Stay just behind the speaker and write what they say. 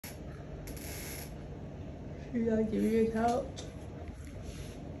He like give you a couch.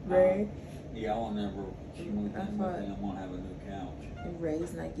 Ray. Yeah, I'll never move I in thought- with him. I'm gonna have a new couch. And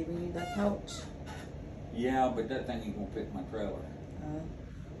Ray's not giving you that couch. Yeah, but that thing ain't gonna fit my trailer.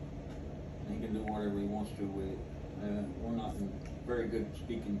 He can do whatever he wants to with it. We're not in very good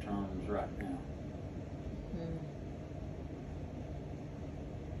speaking terms right now.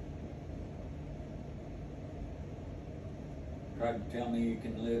 Tried to tell me you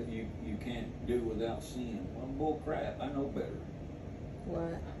can live, you can't do without sin. Well, bull crap. I know better.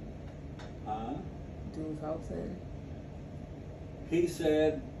 What? Huh? Do without sin? He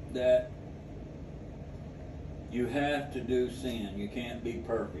said that you have to do sin. You can't be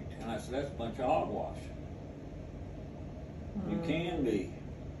perfect. And I said, that's a bunch of hogwash. You can be.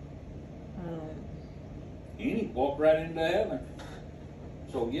 You need to walk right into heaven.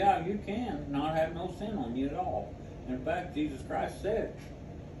 So yeah, you can not have no sin on you at all. In fact, Jesus Christ said,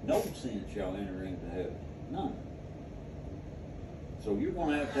 no sin shall enter into heaven. None. So you're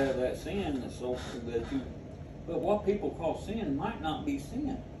going to have that sin so that you... But what people call sin might not be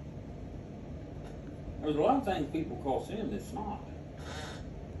sin. There's a lot of things people call sin that's not.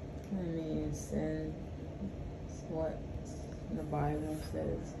 I mean, sin is what the Bible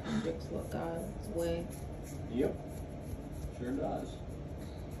says convicts what God's way. Yep. Sure does.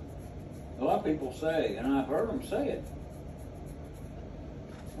 A lot of people say, and I've heard them say it,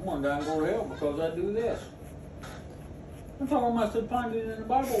 I'm going to die and go to hell because I do this. I told them, I said, find it in the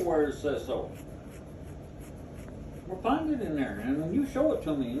Bible where it says so. Well, find it in there, and when you show it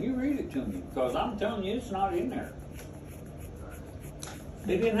to me and you read it to me, because I'm telling you, it's not in there.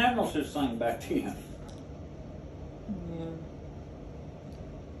 They didn't have no such thing back then. Yeah.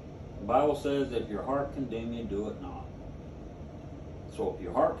 The Bible says, if your heart condemn you, do it not. So if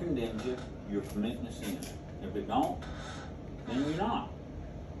your heart condemns you, you're committing a sin. If it don't, then you're not.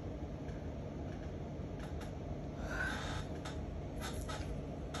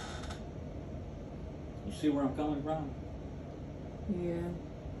 You see where I'm coming from? Yeah.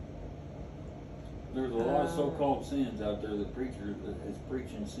 There's a lot of so-called sins out there that preachers is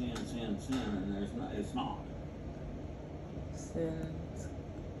preaching sin, and there's not. It's not.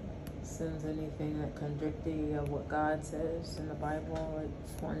 Sin's anything that contradictory of what God says in the Bible, like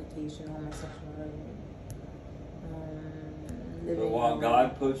fornication, homosexuality. But what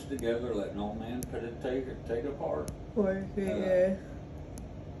God puts together, let no man take apart.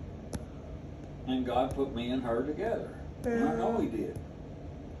 And God put me and her together. And I know He did.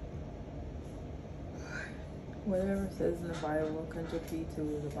 Whatever it says in the Bible, contradictory to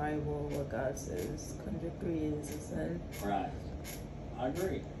the Bible, what God says, contradictory is a sin. Right. I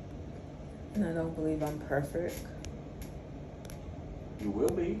agree. And I don't believe I'm perfect. You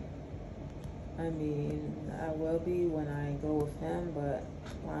will be. I mean, I will be when I go with Him, but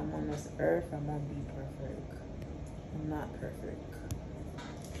while I'm on this earth, I won't be perfect. I'm not perfect.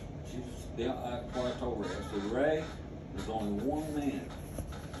 Yeah, that's what I told her. I said, Ray, there's only one man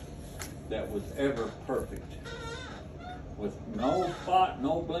that was ever perfect, with no spot,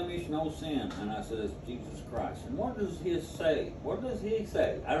 no blemish, no sin. And I said, it's Jesus Christ. And what does He say? What does He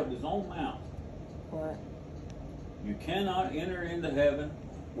say out of His own mouth? What? You cannot enter into heaven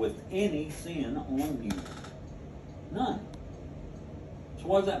with any sin on you. None. So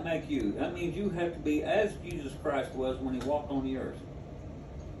what does that make you? That means you have to be as Jesus Christ was when He walked on the earth.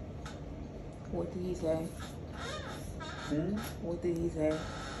 What did He say? What did He say?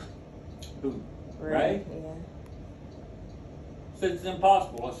 Who? Ray? Ray? Yeah. Said it's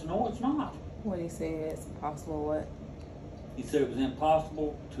impossible. I said, no, it's not. What did He say? It's impossible what? He said it was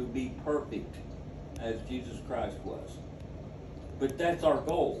impossible to be perfect as Jesus Christ was. But that's our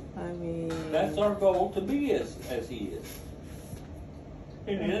goal. I mean... That's our goal, to be as He is.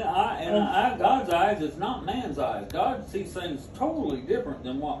 And in God's eyes, it's not man's eyes. God sees things totally different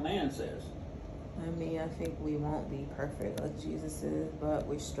than what man says. I mean, I think we won't be perfect like Jesus is, but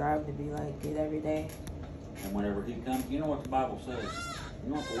we strive to be like it every day. And whenever He comes, you know what the Bible says?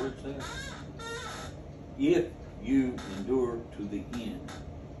 You know what the Word says? If you endure to the end,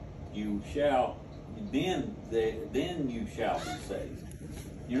 you shall, then you shall be saved.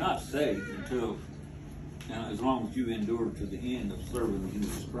 You're not saved until, as long as you endure to the end of serving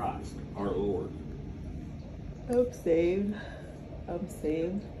Jesus Christ, our Lord. I'm saved. I'm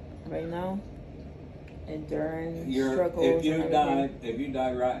saved right now. Enduring struggles. If you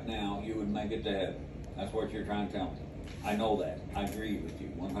died right now, you would make it to heaven. That's what you're trying to tell me. I know that. I agree with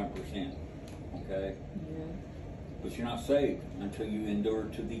you 100%. Okay? Yeah. But you're not saved until you endure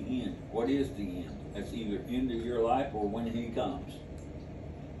to the end. What is the end? That's either end of your life or when He comes.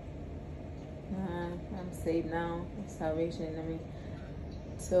 I'm saved now. Salvation. I mean,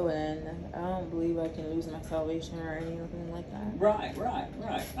 till then, I don't believe I can lose my salvation or anything like that. Right.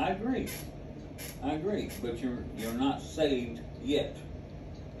 I agree. But you're not saved yet.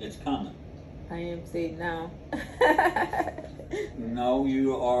 It's coming. I am saved now. No,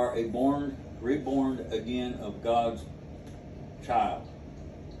 you are a reborn again of God's child.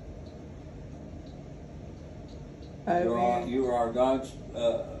 You are God's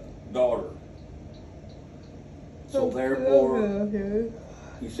daughter. So therefore,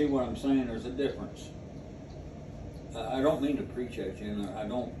 you see what I'm saying? There's a difference. I don't mean to preach at you,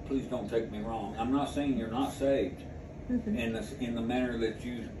 and please don't take me wrong. I'm not saying you're not saved in the manner that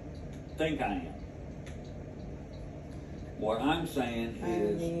you think I am. What I'm saying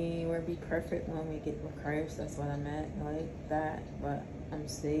is, I mean, we'll be perfect when we get with Christ. That's what I meant, like that. But I'm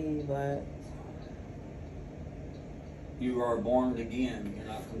saved, but you are born again. You're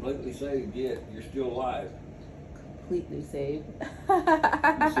not completely saved yet. You're still alive. completely saved. You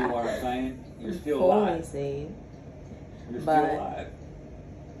see what I'm saying? You're still fully alive. saved. You're But still alive.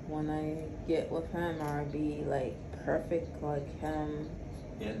 when I get with Him, I'll be like perfect, like Him.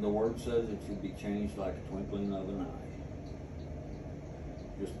 And the Word says it should be changed like a twinkling of an eye.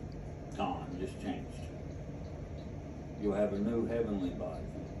 Just gone, just changed. You'll have a new heavenly body.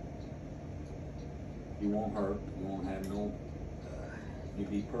 You won't hurt. You won't have no. You'll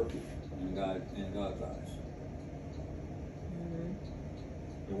be perfect in God's eyes. Mm-hmm.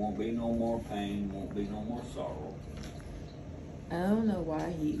 There won't be no more pain. Won't be no more sorrow. I don't know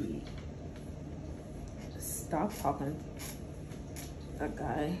why he stopped talking. That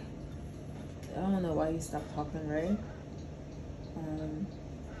guy. I don't know why he stopped talking, right?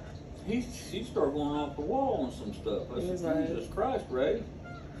 He started going off the wall on some stuff. I He was said, like- Jesus Christ, Ray.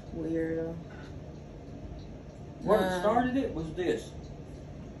 Weirdo. What started it was this.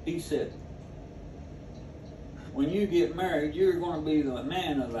 He said, when you get married, you're going to be the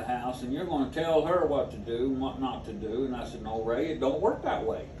man of the house, and you're going to tell her what to do and what not to do. And I said, no, Ray, it don't work that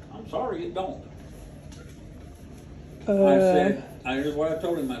way. I'm sorry, it don't. Here's what I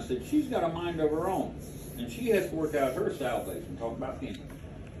told him. I said, she's got a mind of her own, and she has to work out her salvation. Talk about Penny.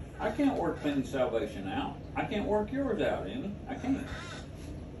 I can't work Penny's salvation out. I can't work yours out, Emmy. I can't.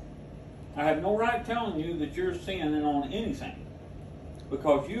 I have no right telling you that you're sinning on anything,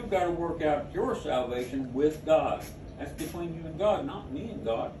 because you've got to work out your salvation with God. That's between you and God, not me and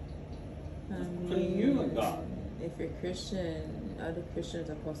God. It's between you and God. If you're Christian, other Christians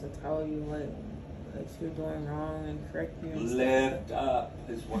are supposed to tell you like if you're doing wrong and correct you. And Lift up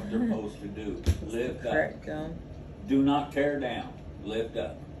is what they're supposed to do. Lift up. Correct them. Do not tear down. Lift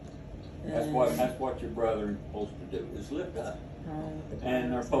up. That's And- what your brother is supposed to do, is lift up. the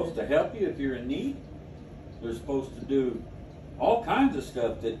And they're Bible supposed to help you if you're in need. They're supposed to do all kinds of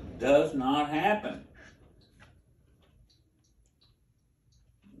stuff that does not happen.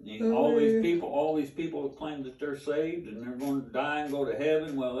 All these people claim that they're saved and they're going to die and go to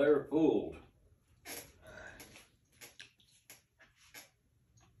heaven. Well, they're fooled.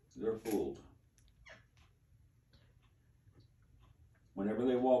 They're fooled. Whenever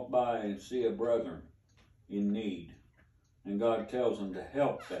they walk by and see a brother in need, and God tells them to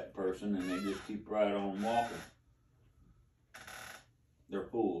help that person, and they just keep right on walking, they're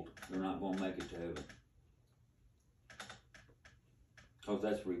fooled. They're not going to make it to heaven. Because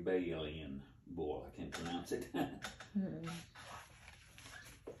that's rebellion. Boy, I can't pronounce it.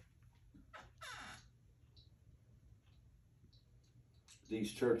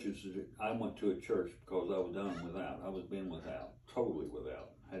 These churches, I went to a church because I was done without. I was being without, totally without.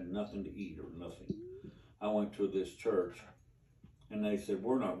 Had nothing to eat or nothing. I went to this church, and they said,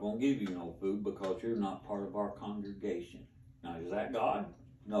 we're not going to give you no food because you're not part of our congregation. Now, is that God?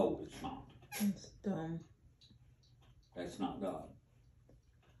 No, it's not. It's dumb. That's not God.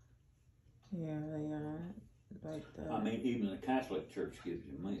 Yeah, they are like that. I mean, even the Catholic Church gives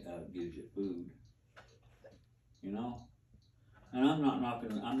you food. You know? And I'm not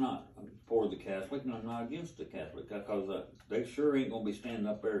for the Catholic, and I'm not against the Catholic, because they sure ain't going to be standing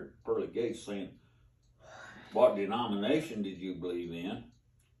up there at pearly gates saying, what denomination did you believe in?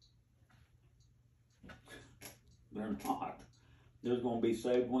 They're not. There's going to be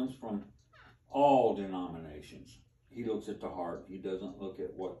saved ones from all denominations. He looks at the heart. He doesn't look at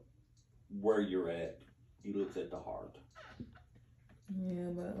where you're at. He looks at the heart. Yeah,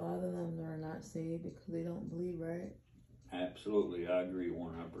 but a lot of them are not saved because they don't believe right. Absolutely, I agree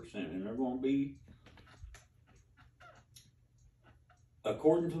 100%. And they're going to be,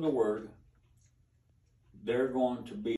 according to the Word, they're going to be